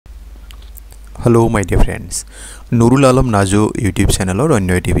Hello my dear friends. Norul Alam NAZU YouTube channel or অন্য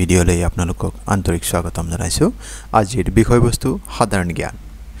একটি video লৈ আপোনালোকক আন্তৰিক স্বাগতম জনাইছো। আজিৰ বিষয়বস্তু সাধাৰণ জ্ঞান।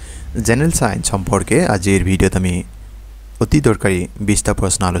 জেনাৰেল সায়েন্স সম্পৰ্কে আজিৰ ভিডিওত আমি অতি দৰকাৰী 20টা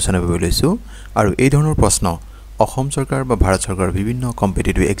প্ৰশ্ন আলোচনা কৰিব লৈছো আৰু এই ধৰণৰ প্ৰশ্ন অসম চৰকাৰ বা ভাৰত চৰকাৰৰ বিভিন্ন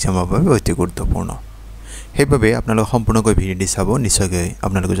কম্পিটিটিভ এক্সামৰ বাবে অতি গুৰুত্বপূৰ্ণ। সেইবাবে আপোনালোক সম্পূৰ্ণকৈ ভিডিঅ'টি চাব নিশ্চয়কৈ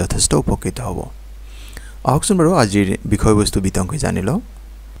আপোনালোক যথেষ্ট উপকৃত হ'ব। আহকচোন বাৰু আজিৰ বিষয়বস্তু বিতংকৈ জানি লওঁ।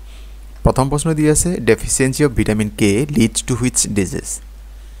 प्रथम प्रश्न दिया আছে deficiency of vitamin K leads to which disease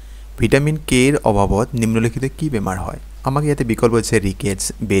vitamin के ৰ অভাৱত নিম্নলিখিত কি বেমাৰ হয় আমাক ইয়াতে বিকল্প আছে ৰিকেটস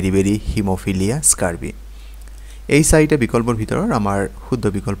বেৰিবেৰি হিমোফিলিয়া স্কাৰ্বি এই চাৰিটা বিকল্পৰ ভিতৰত আমাৰ শুদ্ধ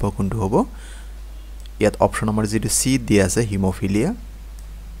বিকল্প কোনটো হ'ব ইয়াত অপচন নম্বৰ যেটো সি দিয়া আছে হিমোফিলিয়া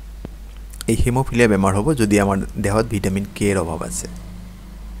এই হিমোফিলিয়া বেমাৰ হ'ব যদি আমাৰ দেহত ভিটামিন কে ৰ অভাৱ আছে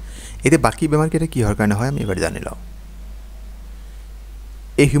এতে বাকি বেমাৰ কেটা কি হৰ কাৰণে হয় আমি এবাৰ জানি লওঁ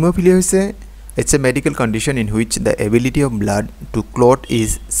A hemophilia is it's a medical condition in which the ability of blood to clot is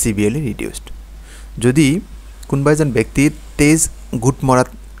severely reduced. যদি কোনবা এজন ব্যক্তি তেজ গুট মৰাত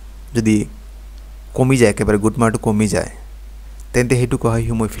যদি কমি যায় একেবাৰে গুট মৰাটো কমি যায় তেন্তে হেতু কোৱা হয়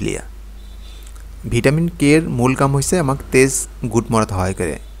হিমোফিলিয়া ভিটামিন কে ৰ মূল কাম হৈছে আমাক তেজ গুট মৰাত সহায়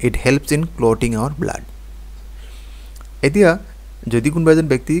কৰে it helps in clotting আওয়াৰ blood এতিয়া যদি কোনবা এজন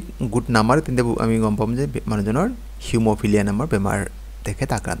ব্যক্তি গুট নামাৰে তেন্তে আমি গম পাম যে মানুহজনৰ হিমোফিলিয়া নামৰ বেমাৰ দেখে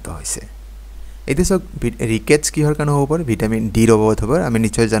আক্ৰান্ত হৈছে এতে সব ৰিকেটস কি হৰ কাৰণে হ'ব পাৰে ভিটামিন ডি ৰ অভাৱত হ'ব আমি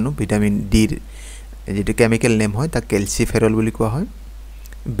নিশ্চয় জানো ভিটামিন ডি ৰ যেটো কেমিক্যাল নেম হয় তা ক্যালসিফেৰল বুলি কোৱা হয়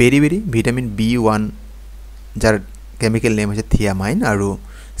বেৰিবেৰি ভিটামিন বি1 যাৰ কেমিক্যাল নেম হৈছে থিয়ামাইন আৰু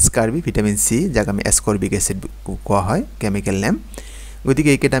স্কাৰ্বি ভিটামিন সি যাক আমি এসকৰ্বিক এসিড কোৱা হয় কেমিক্যাল নেম গতিকে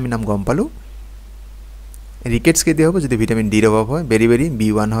এইকেটা আমি নাম গম পালো ৰিকেটস কেতিয়া হ'ব যদি ভিটামিন ডি ৰ অভাৱ হয় বেৰিবেৰি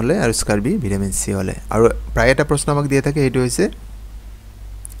বি1 হলে আৰু স্কাৰ্বি ভিটামিন সি হলে আৰু প্ৰায় এটা প্ৰশ্ন আমাক দিয়া থাকে এটো হৈছে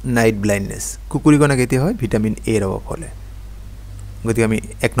নাইট ব্লাইন্ডনেস কুকুৰিকণা কেতিয়া হয় ভিটামিন এ ৰ অভাৱ হলে গতিকে আমি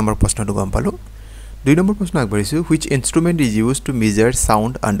এক নম্বৰ প্ৰশ্নটো গম পালো দুই নম্বৰ প্ৰশ্ন আগবঢ়াইছো which instrument is used to measure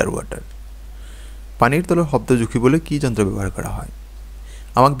sound underwater পানীৰ তলৰ শব্দ জুখিবলৈ কি যন্ত্ৰ ব্যৱহাৰ কৰা হয়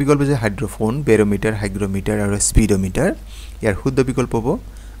আমাক বিকল্প আছে হাইড্ৰোফোন বেৰোমিটাৰ হাইগ্ৰোমিটাৰ আৰু স্পিডোমিটাৰ ইয়াৰ শুদ্ধ বিকল্প হ'ব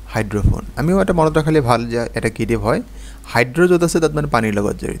হাইড্ৰোফোন আমি এটা মনত ৰাখিলে ভাল যে এটা কি দিয়ে হয় হাইড্ৰো যত আছে তাত মানে পানীৰ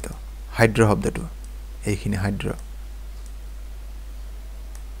লগত জড়িত হাইড্ৰো শব্দটো এইখিনি হাইড্ৰো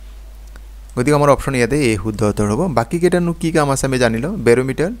গতিকে আমাৰ অপচন ইয়াতে এই শুদ্ধ উত্তৰ হ'ব বাকি কেটানো কি কাম আছে আমি জানিলো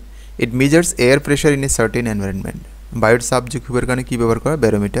barometer it মেজাৰ্স air প্ৰেসাৰ in a সাৰ্টেন environment বায়ুৰ চাপ জুখিবৰ কাৰণে কি ব্যৱহাৰ কৰা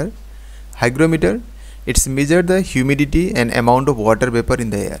barometer হাইগ্ৰোমিটাৰ it's measure the humidity and amount of water vapour in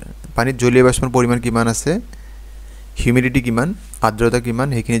the air পানীত জলীয় বাষ্পৰ পৰিমাণ কিমান আছে হিউমিডিটি কিমান আৰ্দ্ৰতা কিমান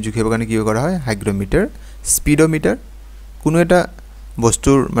হেখিনি জুখিবৰ কাৰণে কি কৰা হয় হাইগ্ৰোমিটাৰ স্পিডোমিটাৰ কোনো এটা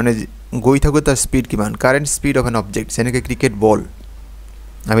বস্তুৰ মানে গৈ থাকোতা স্পিড কিমান current speed of an object যেনেকে ক্রিকেট বল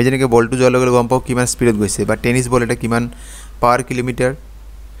আমি যেনেকে বলটো যোৱাৰ লগে লগে গম পাও কিমান স্পিডত গৈছে বা টেনিস বল এটা কিমান পার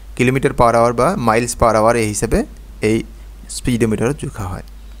কিলোমিটার পার আওয়ার বা মাইলস পার আওয়ার এই হিসাবে এই স্পিডোমিটাৰত জুখা হয়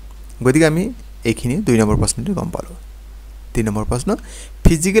গতিকে আমি এইখিনি দুই নম্বৰ প্ৰশ্নটো গম পালো তিন নম্বৰ প্ৰশ্ন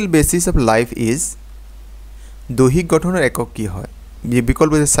physical basis of life is দৈহিক গঠনৰ একক কি হয়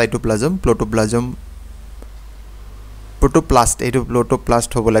বিকল্প আছে সাইটোপ্লাজম প্ৰোটোপ্লাস্ট এইটো প্ৰোটোপ্লাস্ট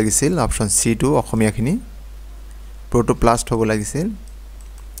হ'ব লাগিছিল অপচন সি টু অসমীয়াখিনি প্ৰোটোপ্লাস্ট হ'ব লাগিছিল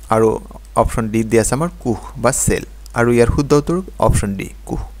আৰু অপচন ডি দিয়া আছে আমাৰ কোষ বা সেল আৰু ইয়াৰ শুদ্ধ উত্তৰ অপচন ডি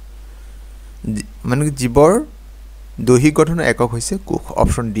কোষ মানে জীৱৰ দৈহিক গঠনৰ একক হৈছে কোষ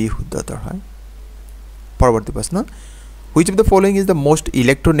অপচন ডি শুদ্ধ উত্তৰ হয় পৰৱৰ্তী প্ৰশ্ন which of the following is the most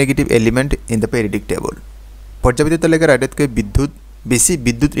electronegative element in the periodic table পৰ্যায়বিদ্যুৎ তালিকাৰ আটাইতকৈ বেছি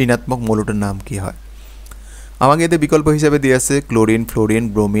বিদ্যুৎ ঋণাত্মক মৌলটোৰ নাম কি হয় আমাক ইয়াতে বিকল্প হিচাপে দিয়া আছে ক্লোৰিন ফ্লোৰিন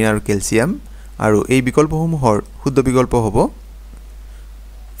ব্ৰোমিন আৰু ক্যালসিয়াম আৰু এই বিকল্পসমূহৰ শুদ্ধ বিকল্প হ'ব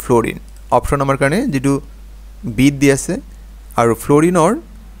ফ্লোৰিন অপশন আমাৰ কাৰণে যেটো বি দি আছে আৰু ফ্লোৰিনৰ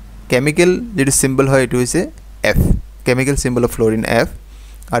কেমিক্যাল যেটো সিম্বল হয় এটো হৈছে F chemical symbol of fluorine F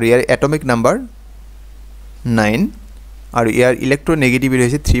আৰু ইয়াৰ এটমিক নাম্বাৰ 9 আৰু ইয়াৰ ইলেক্ট্ৰোনেগেটিভিটি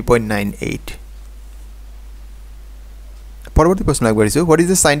হৈছে 3.98 পৰৱৰ্তী প্ৰশ্ন আগবাঢ়িছো what is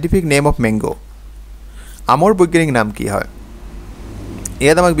the scientific name of mango আমৰ বৈজ্ঞানিক নাম কি হয়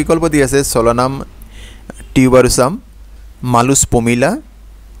ইয়াত আমাক বিকল্প দি আছে সোলানাম টিউবাৰোসাম মালুস পমিলা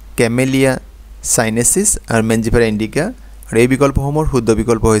Camellia sinensis আৰু Mangifera indica আৰু এই বিকল্পসমূহৰ শুদ্ধ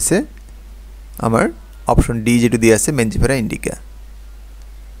বিকল্প হৈছে আমাৰ অপচন ডি যেটো দিয়া আছে Mangifera indica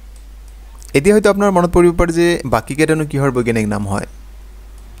এতিয়া হয়তো আপোনাৰ মনত পৰিব পাৰে যে বাকি কেটানো কিহৰ বৈজ্ঞানিক নাম হয়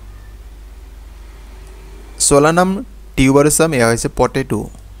সোলানাম টিউবাৰোসাম এয়া হৈছে পটেটো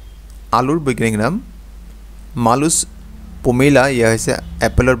আলুৰ বৈজ্ঞানিক নাম মালুস পমিলা এয়া হৈছে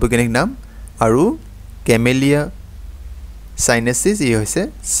এপলৰ বৈজ্ঞানিক নাম আৰু Camellia সাইনেসিস ই হৈছে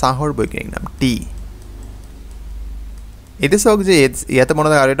চাহৰ বৈজ্ঞানিক নাম টি এতে সক যে ইয়াতে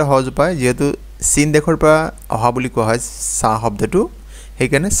মনত আৰু এটা সহজ উপায় যেহেতু চীন দেশৰ পৰা অহা বুলি কোৱা হয় চাহ শব্দটো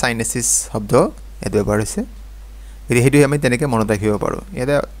সেইকাৰণে সাইনেসিস শব্দ এত ব্যৱহাৰ হৈছে সেইটো আমি তেনেকৈ মনত ৰাখিব পাৰো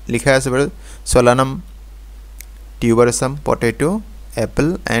ইয়াতে লিখা আছে বাৰু Solanum টিউবাৰছাম potato Apple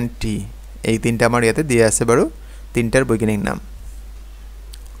and T এই তিনটা আমাৰ ইয়াতে দিয়া আছে বাৰু তিনটাৰ বৈজ্ঞানিক নাম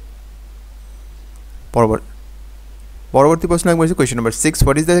পৰৱৰ্তী প্ৰশ্ন আগবঢ়াইছো question number 6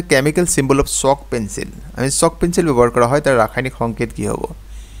 what is the chemical symbol of চক পেন্সিল আমি চক পেন্সিল ব্যৱহাৰ কৰা হয় তাৰ ৰাসায়নিক সংকেত কি হ'ব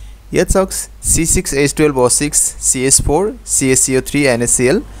ইয়াত চক C6H12O6 CH4 CaCO3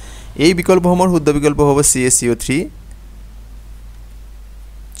 NaCl এই বিকল্পসমূহৰ শুদ্ধ বিকল্প হ'ব CaCO3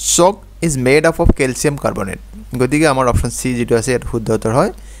 চক is made up of calcium carbonate গতিকে আমাৰ অপচন সি যেটো আছে এত শুদ্ধ উত্তৰ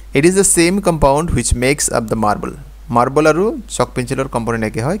হয় it is the same compound which makes up the marble আৰু চক পেন্সিলৰ কম্পোনেন্ট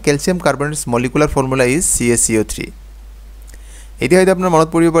একে হয় calcium carbonate's molecular formula is CaCO3 এতিয়া হয়তো আপোনাৰ মনত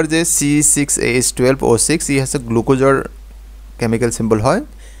পৰিব পাৰে যে C6H12O6 ই আছে গ্লুকোজৰ কেমিকেল সিম্বল হয়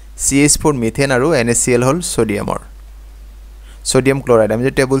CH4 মিথেন আৰু NaCl হল সোডিয়াম ক্লোৰাইড আমি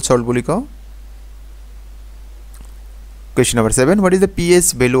যে টেবল সল্ট বুলি কওঁ Question number 7 what is the pH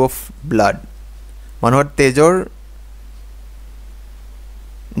value of blood মানুহৰ তেজৰ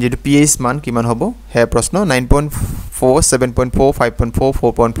যেটো pH মান কিমান হ'ব হে প্ৰশ্ন 9.4 7.4 5.4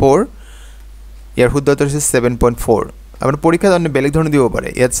 4.4 ইয়াৰ শুদ্ধ উত্তৰ হৈছে 7.4 আপুনি পৰীক্ষাত অন্য বেলেগ ধৰণে দিব পাৰে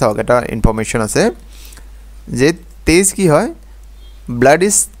ইয়াত চাওক এটা ইনফৰমেশন আছে যে তেজ কি হয় blood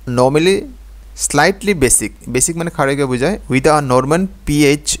is normally slightly basic মানে খাৰেকে বুজায় with a normal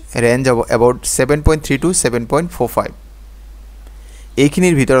pH range of about 7.3 to 7.45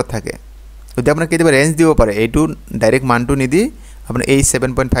 এইখিনিৰ ভিতৰত থাকে যদি আপোনাৰ কেতিয়াবা ৰেঞ্জ দিব পাৰে এইটো ডাইৰেক্ট মানটো নিদি আপোনাৰ এই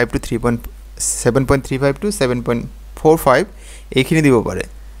 7.5 to 7.35 to 7.45 এইখিনি দিব পাৰে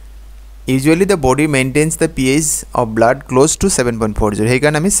usually the body maintains the pH of blood close to 7.40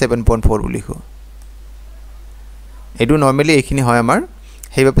 সেইকাৰণে আমি 7.4 বুলি লিখো এইটো নৰমালি এইখিনি হয় আমাৰ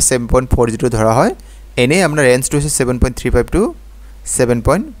সেইভাবে 7.40 ধৰা হয় এনে আমাৰ ৰেঞ্জটো হৈছে 7.35 to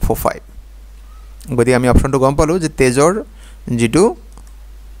 7.45 গতি আমি অপচনটো গম পালো যে তেজৰ যেটো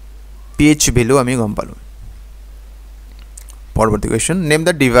pH ভ্যালু আমি গম পালো পৰৱৰ্তী question name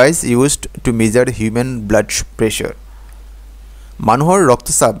the device used to measure human blood প্ৰেসাৰ মানুহৰ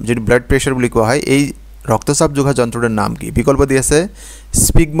ৰক্তচাপ যেটো ব্লাড প্ৰেসাৰ বুলি কোৱা হয় এই ৰক্তচাপ জোখা যন্ত্ৰৰ নাম কি বিকল্প দি আছে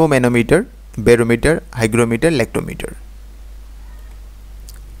স্পিগমোমেনোমিটাৰ বেৰোমিটাৰ হাইগ্ৰোমিটাৰ লেক্টোমিটাৰ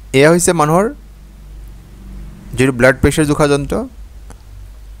এয়া হৈছে মানুহৰ যেটো ব্লাড প্ৰেসাৰ জোখা যন্ত্ৰ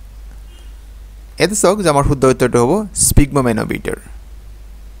এতে সক আমাৰ শুদ্ধ উত্তৰটো হ'ব স্পিগমোমেনোমিটাৰ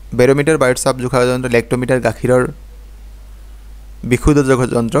বেৰোমিটাৰ বায়ুৰ চাপ জোখা যন্ত্ৰ লেক্টোমিটাৰ গাখীৰৰ বিশুদ্ধ জোখা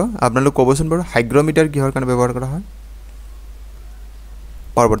যন্ত্ৰ আপোনালোক ক'বচোন বাৰু হাইগ্ৰোমিটাৰ কিহৰ কাৰণে ব্যৱহাৰ কৰা হয়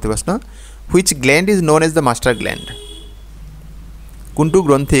পৰৱৰ্তী প্ৰশ্ন which gland is known as the master gland কোনটো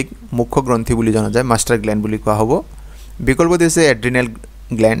গ্ৰন্থিক মুখ্য গ্ৰন্থি বুলি জনা যায় মাস্টাৰ গ্ল্যান্ড বুলি কোৱা হ'ব বিকল্প দিছে adrenal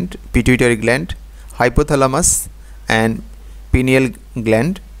gland pituitary gland hypothalamus and pineal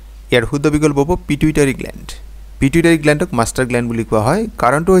gland ইয়াৰ শুদ্ধ বিকল্প হ'ব পিটুইটাৰি গ্ল্যান্ডক মাস্টাৰ গ্ল্যান্ড বুলি কোৱা হয়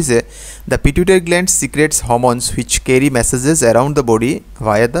কাৰণটো হৈছে the pituitary gland secretes hormones which carry messages around the body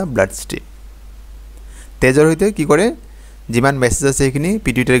via the bloodstream তেজৰ হৈতে কি কৰে যিমান মেসেজ আছে এখিনি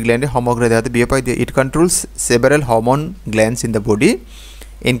পিটুইটাৰি গ্ল্যান্ডে সমগ্ৰ দেহতে বিয়পাই দিয়ে it কন্ট্ৰোলস several hormone glands in the body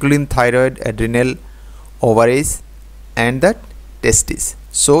including thyroid এড্রিনাল ovaries and the testis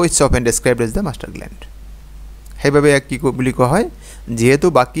so it's often described as the master gland হেইভাবে এক কি বুলি কোৱা হয় যেহেতু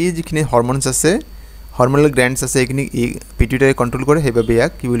বাকি যিখিনি হৰমোনস আছে হৰমোনাল গ্ল্যান্ডস আছে এখিনি পিটুইটাৰি কন্ট্ৰোল কৰে হেইভাবে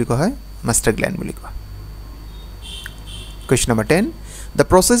এক কি বুলি কোৱা হয় মাস্টাৰ গ্ল্যান্ড বুলি কোৱা Question number 10 the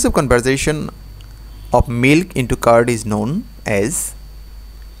process of conversion of milk into curd is known as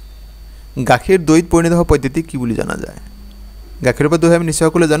গাখীৰ দৈত পৰিণত হোৱা পদ্ধতি কি বুলি জানা যায় গাখীৰৰ পৰা দৈ আমি নিশ্চয়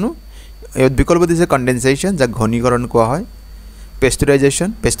সকলোৱে জানো এই বিকল্প দিছে কনডেনসেশন যা ঘনীকৰণ কোৱা হয় পেস্টুৰাইজেশন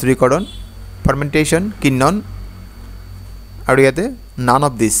পেস্টুৰীকৰণ ফাৰ্মেন্টেশন কিন্নন আৰু ইয়াতে নান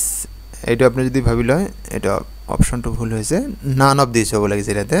অফ দিস এইটো আপুনি যদি ভাবি লয় এটা অপচনটো ভুল হৈছে নান অফ দিস হ'ব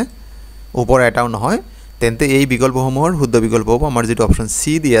লাগিছিল ইয়াতে ওপৰ এটাও নহয় তেন্তে এই বিকল্পসমূহৰ শুদ্ধ বিকল্প হ'ব আমাৰ যেটো অপচন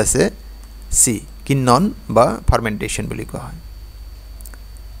সি দি আছে সি কিন্নন বা ফাৰ্মেন্টেশন বুলি কোৱা হয়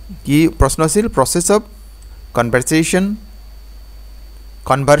কি প্ৰশ্ন আছিল প্ৰসেস অফ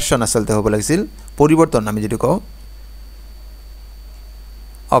কনভাৰ্সন আসলতে হ'ব লাগিছিল পৰিৱৰ্তন আমি যেটো কওঁ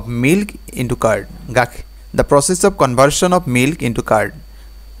of milk into curd the process of conversion of milk into curd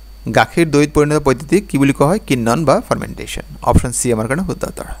গাখীৰ দৈত পৰিণত পদ্ধতি কি বুলি কোৱা হয় কিন্নন বা ফাৰ্মেন্টেশন অপশন সি আমাৰ কাৰণে শুদ্ধ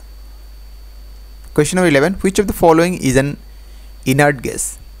উত্তৰ Question number 11 which of the following is an inert gas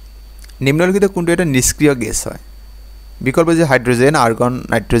নিম্নলিখিত কোনটো এটা নিষ্ক্ৰিয় গ্যাস হয় বিকল্প যে হাইড্ৰোজেন আৰ্গন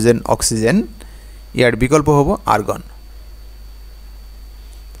নাইট্ৰোজেন অক্সিজেন ইয়াৰ বিকল্প হ'ব আর্গন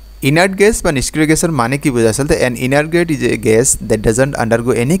ইনার্ট গ্যাস বা নিষ্ক্রিয় গ্যাসের মানে কি বোঝা আসলে an inert gas is a gas that doesn't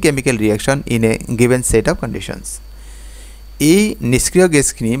undergo any chemical reaction in a given set of conditions এই নিষ্ক্রিয়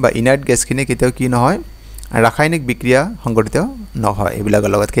গ্যাসখিনি বা ইনার্ট গ্যাসখিনি কেতিয়াও কি নহয় ৰাসায়নিক বিক্ৰিয়া সংঘটিত নহয় এইবিলাকৰ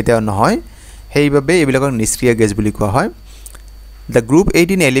লগত কেতিয়াও নহয় সেইভাবে এইবিলাকক নিষ্ক্ৰিয় গ্যাস বুলি কোৱা হয় The group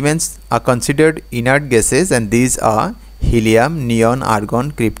 18 elements are considered inert gases and these are helium, neon, argon,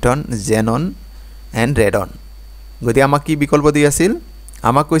 krypton, xenon and radon. গতি আমাক কি বিকল্প দি আছিল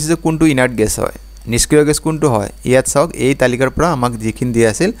আমাক কৈছে যে কোনটো ইনার্ট গ্যাস হয় নিষ্ক্রিয় গ্যাস কোনটো হয় ইয়াত চাওক এই তালিকাৰ পৰা আমাক যিখিন দি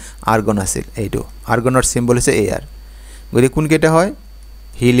আছিল আৰ্গন আছিল এইটো আৰ্গনৰ সিম্বল হৈছে AR গতি কোন কেটা হয়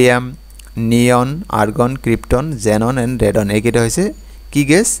helium neon argon krypton xenon and radon এই কেটা হৈছে কি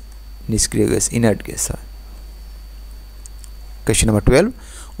গ্যাস নিষ্ক্রিয় গ্যাস ইনার্ট গ্যাস হয় Question number 12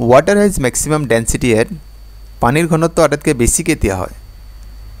 water has maximum density at পানিৰ ঘনত্ব আটাইতকৈ বেছি কেতিয়া হয়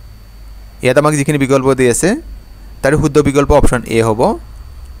ইয়াত আমাক যিখিনি বিকল্প দি আছে তাৰ শুদ্ধ বিকল্প অপশন এ হ'ব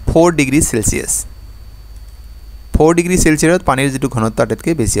 4 ডিগ্ৰী সেলসিয়াস 4 ডিগ্ৰী সেলসিয়াসত পানীৰ যেটো ঘনত্ব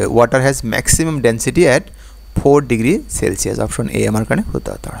আটাইতকৈ বেছি হয় water has maximum density at 4 degree Celsius option A আমাৰ কাৰণে শুদ্ধ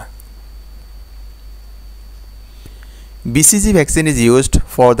উত্তৰ BCG vaccine is used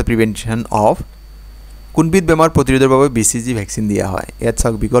for the prevention of কোনবিধ বেমাৰ প্ৰতিৰোধৰ বাবে BCG ভ্যাকচিন দিয়া হয় ইয়াত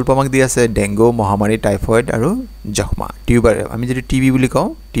চাওক বিকল্প আমাক দিয়া আছে ডেংগু মহামাৰী টাইফয়েড আৰু যক্ষ্মা টিউবাৰ আমি যদি টিবি বুলি কওঁ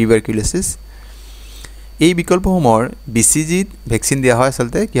টিউবাৰকুলোসিস এই বিকল্পসমূহৰ BCG ভ্যাকচিন দিয়া হয়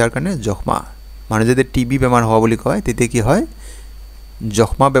আসলতে কিহৰ কাৰণে যক্ষ্মা মানে যদি টিবি বেমাৰ হোৱা বুলি কয় তেতিয়া কি হয়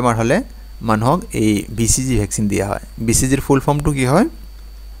যক্ষ্মা বেমাৰ হলে মানুহক এই BCG ভ্যাকচিন দিয়া হয় BCG ৰ ফুল ফৰ্মটো কি হয়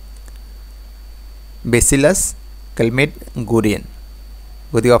বেসিলাস ক্যালমেট গুৰিন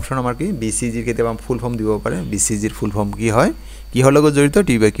গতি অপশন আমাৰ কি BCG ৰ কেতিয়াবা ফুল ফৰ্ম দিব পাৰে BCG ৰ ফুল ফৰ্ম কি হয় কিহৰ লগত জড়িত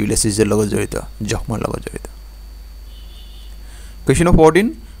টিউবাৰকুলোসিছৰ লগত জড়িত যক্ষ্মাৰ লগত জড়িত Question 14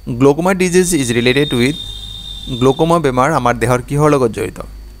 glaucoma disease is related with glaucoma বেমাৰ আমাৰ দেহৰ কিহৰ লগত জড়িত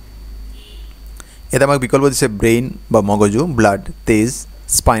এটা আমাক বিকল্প দিছে ব্ৰেইন বা মগজু ব্লাড তেজ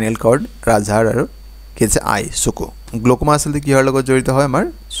স্পাইনাল কৰ্ড ৰাজহাড় আৰু কেছে আই চকু গ্লোকোমা আসলে কিহৰ লগত জড়িত হয় আমাৰ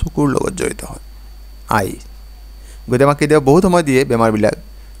চকুৰ লগত জড়িত হয় আই গতি আমাক কেতিয়া বহুত সময় দিয়ে বেমাৰবিলাক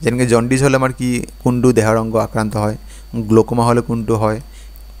যেনেকৈ জন্ডিস হলে আমাৰ কি কোনটো দেহৰ অংগ আক্ৰান্ত হয় গ্লোকোমা হলে কোনটো হয়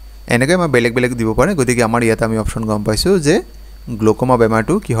এনেকৈ আমাৰ বেলেগ বেলেগ দিব পাৰে গতিকে আমাৰ ইয়াত আমি অপশন গম পাইছো যে গ্লোকোমা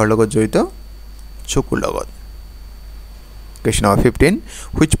বেমাৰটো কিহৰ লগত জড়িত চকুৰ লগত Question number 15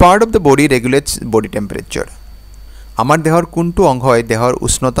 which part of the body regulates body temperature আমাৰ দেহৰ কোনটো অংগ হয় দেহৰ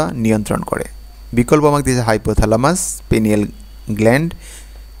উষ্ণতা নিয়ন্ত্ৰণ কৰে বিকল্প আমাক দিছে hypothalamus pineal gland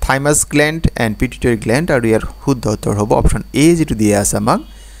thymus gland and pituitary gland আৰু ইয়াৰ শুদ্ধ উত্তৰ হ'ব অপশন এ যেটো দিয়া আছে আমাক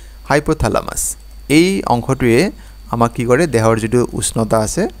হাইপোথালামাস এই অংশটোৱে আমাক কি কৰে দেহৰ যেটো উষ্ণতা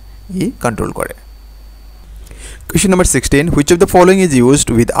আছে ই কন্ট্ৰোল কৰে Question number 16 which of the following is used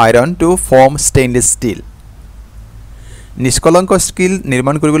with iron to form stainless steel নিষ্কলংক steel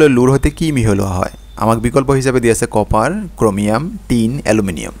নিৰ্মাণ কৰিবলৈ লুৰ হতে কি মিহলোৱা হয় আমাক বিকল্প হিচাপে দিয়া আছে কপাৰ ক্ৰোমিয়াম টিন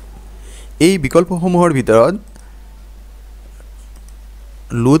এলুমিনিয়াম এই বিকল্পসমূহৰ ভিতৰত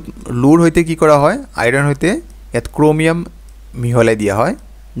লুৰ হইতে কি কৰা হয় আইৰন হইতে ইয়াত ক্ৰোমিয়াম মিহলাই দিয়া হয়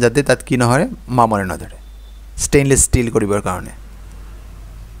যাতে তাত কি নহয় মামৰে নধৰে স্টেইনলেস স্টিল কৰিবৰ কাৰণে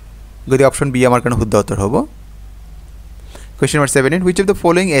গতি অপশন বি আমাৰ কাৰণে শুদ্ধ উত্তৰ হ'ব Question number 17 which of the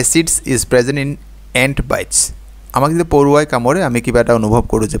following acids is present in ant bites আমাক যদি পৰুৱাই কামৰে আমি কিবা এটা অনুভৱ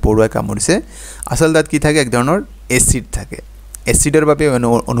কৰো যে পৰুৱাই কামৰিছে আসল তাত কি থাকে এক ধৰণৰ এসিড থাকে এসিডৰ বাবে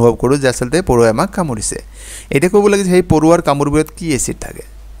অনুভৱ কৰো যে আসলতে পৰুৱাই আমাক কামৰিছে এটা ক'ব লাগে যে এই পৰুৱাৰ কামৰবোৰত কি এসিড থাকে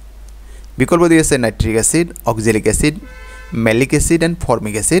বিকল্প দি আছে nitric acid oxalic acid malic acid and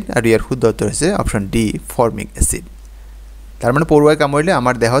formic acid আৰু ইয়াৰ শুদ্ধ উত্তৰ হৈছে অপশন ডি ফৰ্মিক এসিড তাৰ মানে পৰুৱাই কামৰিলে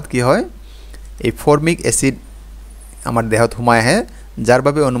আমাৰ দেহত কি হয় এই ফৰ্মিক এসিড আমাৰ দেহত সোমাই আহে যাৰ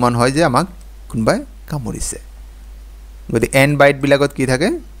বাবে অনুমান হয় যে আমাক কোনবাই কামৰিছে গতি এন্ড বাইট বিলাকত কি থাকে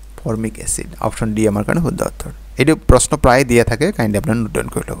ফৰ্মিক এসিড অপশন ডি আমাৰ কাৰণে শুদ্ধ উত্তৰ এটো প্ৰশ্ন প্ৰায় দিয়া থাকে কাইন্ডলি আপোনাক নোট ডাউন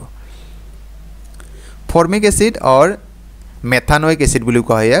কৰি লব ফৰ্মিক এসিড অৰ মেথানোইক এসিড বুলি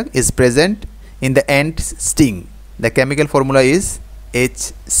কোৱা হয় is present in the ant sting the chemical formula is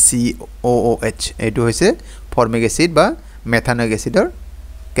HCOOH এটো হৈছে ফৰ্মিক এসিড বা মেথানোইক এসিডৰ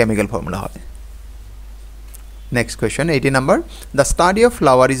chemical formula হয় next question 18 number the study of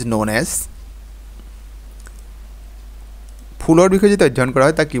flower is known as ফুলৰ বিষয়ে যেটা অধ্যয়ন কৰা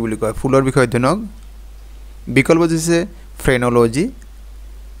হয় তা কি বুলি কয় ফুলৰ বিষয়ে অধ্যয়নক বিকল্প দিছে ফ্ৰেনोलॉजी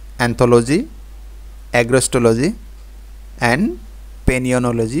এন্থোলজি এগ্ৰষ্টলজি এন্ড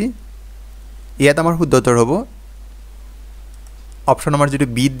পেনিয়নোলজি ইয়াত আমাৰ শুদ্ধ উত্তৰ হ'ব অপশন নম্বৰ যেটো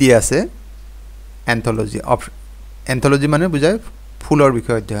বি দিয়া আছে এন্থোলজি এন্থোলজি মানে বুজায় ফুলৰ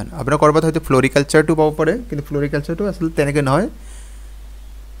বিষয়ে অধ্যয়ন আপোনাৰ কৰবাত হয়তো ফ্লোৰিকালচাৰটো পাব পাৰে কিন্তু ফ্লোৰিকালচাৰটো আসলে তেনেকৈ নহয়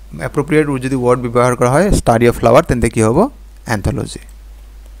এপ্ৰোপ্ৰিয়েট যদি ওয়াৰ্ড ব্যৱহাৰ কৰা হয় স্টাডি অফ ফ্লাৱাৰ তেন্তে কি হ'ব এন্থোলজি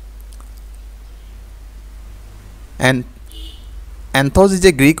and anthos is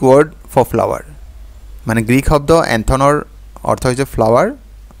a Greek word for flower মানে গ্রিক শব্দ এন্থনৰ অৰ্থ হৈছে flower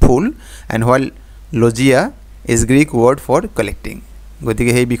full and while logia is Greek word for collecting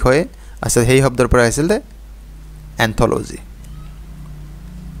গতিকে সেই বিষয়ে আছে সেই শব্দৰ পৰা আছিল anthology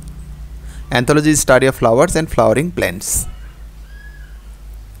is study of flowers and flowering plants.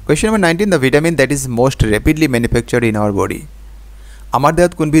 Question number 19 the vitamin that is most rapidly manufactured in our body আমাৰ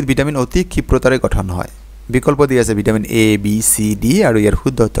দেহত কোনবিধ ভিটামিন অতি ক্ষিপ্ৰতাৰে গঠন হয় বিকল্প দি আছে vitamin A B C D আৰু ইয়াৰ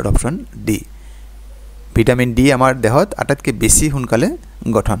শুদ্ধ উত্তৰ অপচন D ভিটামিন D আমাৰ দেহত আটাইতকৈ বেছি সোনকালে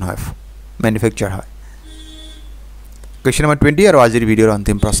গঠন হয় ম্যানুফ্যাকচাৰ হয় Question number 20 আৰু আজিৰ ভিডিঅ'ৰ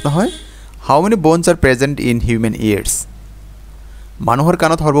অন্তিম প্ৰশ্ন হয় how many bones are present in human ears মানুহৰ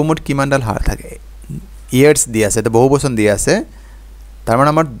কাণত সৰ্বমুঠ কিমানডাল হাড় থাকে ইয়াৰ্স দি আছে বহু বচন দি আছে তাৰ মানে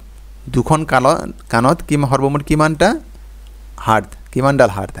আমাৰ দুখন কাণত সৰ্বমুঠ কিমানটা হাড় কিমানডাল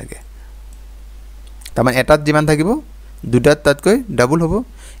হাড় থাকে তাৰ মানে এটাত যিমান থাকিব দুটাত তাতকৈ ডাবল হ'ব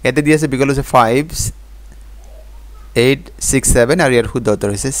এতে দি আছে বিকল্প আছে 5 8 6 7 আৰু ইয়াৰ শুদ্ধ উত্তৰ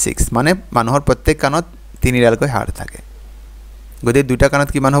হৈছে 6 মানে মানুহৰ প্ৰত্যেক কাণত তিনিডালকৈ হাড় থাকে গতিকে দুটা কাণত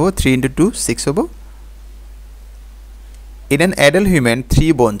কিমান হ'ব 3 * 2 6 হ'ব In an adult human,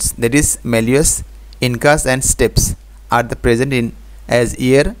 3 bones, that is malleus, incus and stapes, are the present in as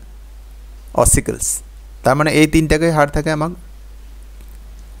ear ossicles. তার মানে এই তিনটাকে হাড় থাকে আমাক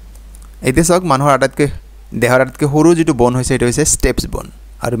এতে সক মানুহৰ আটাইতকৈ দেহৰ আটাইতকৈ সৰু যেটো বন হৈছে এটা হৈছে স্টেপস বন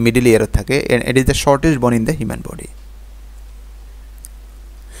আৰু মিডল ইয়াৰত থাকে and it is the shortest bone in the human body.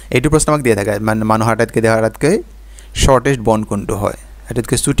 এইটো প্ৰশ্ন আমাক দিয়া থাকে মানে মানুহৰ আটাইতকৈ দেহৰ আটাইতকৈ shortest bone কোনটো হয়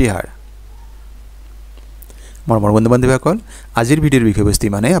আটাইতকৈ চুটি হাড় মৰমৰ বন্ধু-বান্ধৱীসকল আজিৰ ভিডিঅ'ৰ বিষয়বস্তু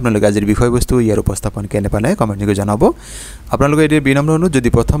মানে আপোনালোকে আজিৰ বিষয়বস্তু ইয়াৰ উপস্থাপন কেনে পালে কমেন্ট কৰি জনাব আপোনালোকে এই বিনম্ৰ অনুৰোধ যদি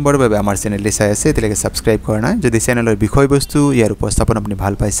প্ৰথমবাৰৰ বাবে আমাৰ চেনেলটি চাই আছে তেতিয়ালৈকে সাবস্ক্ৰাইব কৰা নাই যদি চেনেলৰ বিষয়বস্তু ইয়াৰ উপস্থাপন আপুনি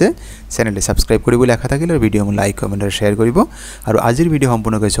ভাল পাইছে চেনেলটি সাবস্ক্ৰাইব কৰিবলৈ আশা থাকিলে ভিডিঅ'টো লাইক কমেন্ট আৰু শ্বেয়াৰ কৰিব আৰু আজিৰ ভিডিঅ'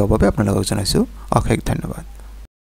 সম্পূৰ্ণ কৰি চোৱাৰ বাবে আপোনালোকক জনাইছো অশেষ ধন্যবাদ